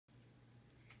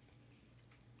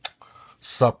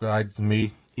Sup guys, it's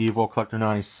me, Evil Collector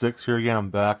 96 here again.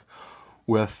 I'm back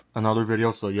with another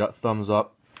video, so yeah, thumbs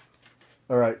up.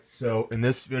 Alright, so in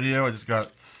this video I just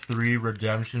got 3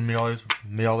 redemption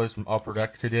maildays from Upper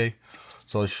Deck today.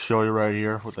 So I'll show you right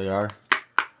here what they are.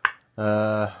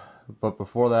 But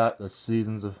before that, the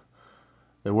seasons of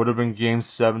it would have been Game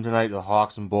 7 tonight, the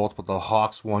Hawks and Bolts, but the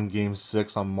Hawks won Game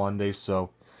 6 on Monday, so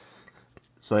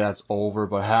yeah, it's over.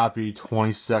 But happy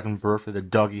 22nd birthday to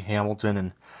Dougie Hamilton,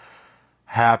 and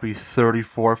happy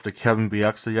 34th to Kevin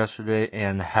Bieksa yesterday,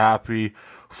 and happy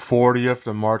 40th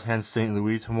to Martin St.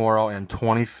 Louis tomorrow, and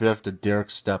 25th to Derek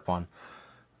Stepan.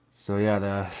 So yeah,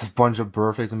 there's a bunch of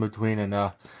birthdays in between, and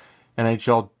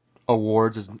NHL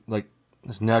awards is like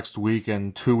this next week,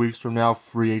 and 2 weeks from now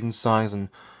free agent signs, and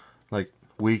like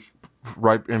week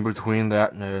right in between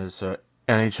that is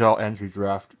NHL entry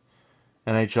draft,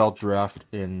 NHL draft,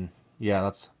 and yeah,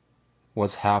 that's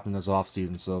what's happened this off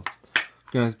season. So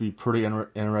going to be pretty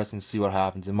interesting to see what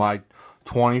happens. And my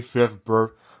 25th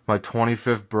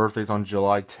birthday's on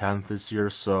July 10th this year,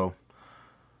 so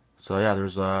yeah,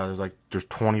 there's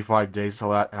 25 days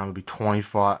till that, and I'm gonna be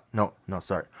 25. No,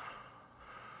 sorry,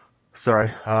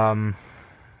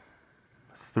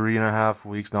 3.5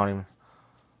 weeks, not even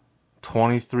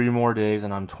 23 more days,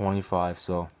 and I'm 25.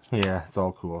 So yeah, it's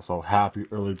all cool. So happy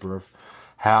early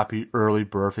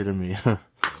birthday to me.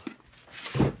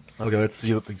 Okay, let's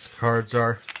see what these cards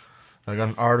are. I got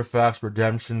an Artifacts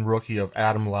Redemption rookie of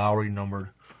Adam Lowry, numbered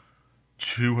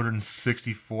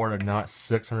 264 to not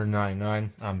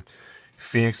 699.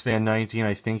 Phoenix fan 19.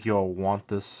 I think you'll want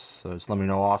this. So just let me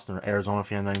know, Austin. Arizona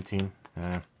fan 19.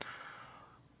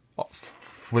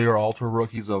 Fleer Ultra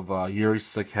rookies of Yuri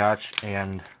Sakach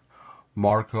and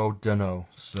Marco Dano.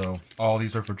 So all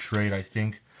these are for trade. I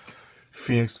think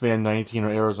Phoenix fan 19 or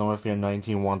Arizona fan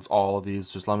 19 wants all of these.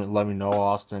 Just let me know,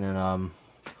 Austin. And I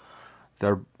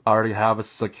already have a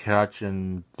Sakach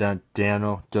and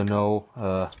Dano.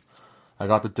 I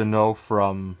got the Dano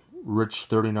from Rich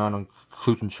 39 on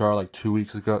Klutz and Char like 2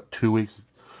 weeks ago. 2 weeks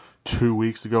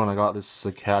ago, and I got this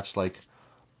Sakach like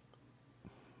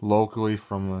locally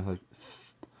from like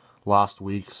last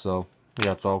week. So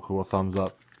yeah, it's all cool. Thumbs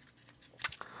up.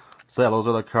 So yeah, those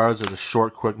are the cards. There's a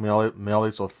short, quick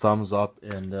mail, so thumbs up.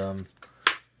 And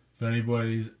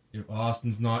if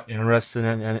Austin's not interested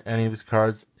in any of these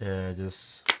cards,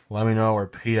 just let me know or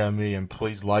PM me, and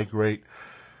please like, rate,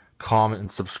 comment, and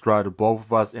subscribe to both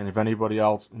of us. And if anybody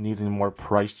else needs any more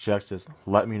price checks, just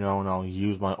let me know, and I'll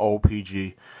use my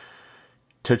OPG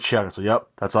to check it. So yep,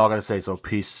 that's all I gotta say. So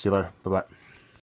peace. See you later. Bye bye.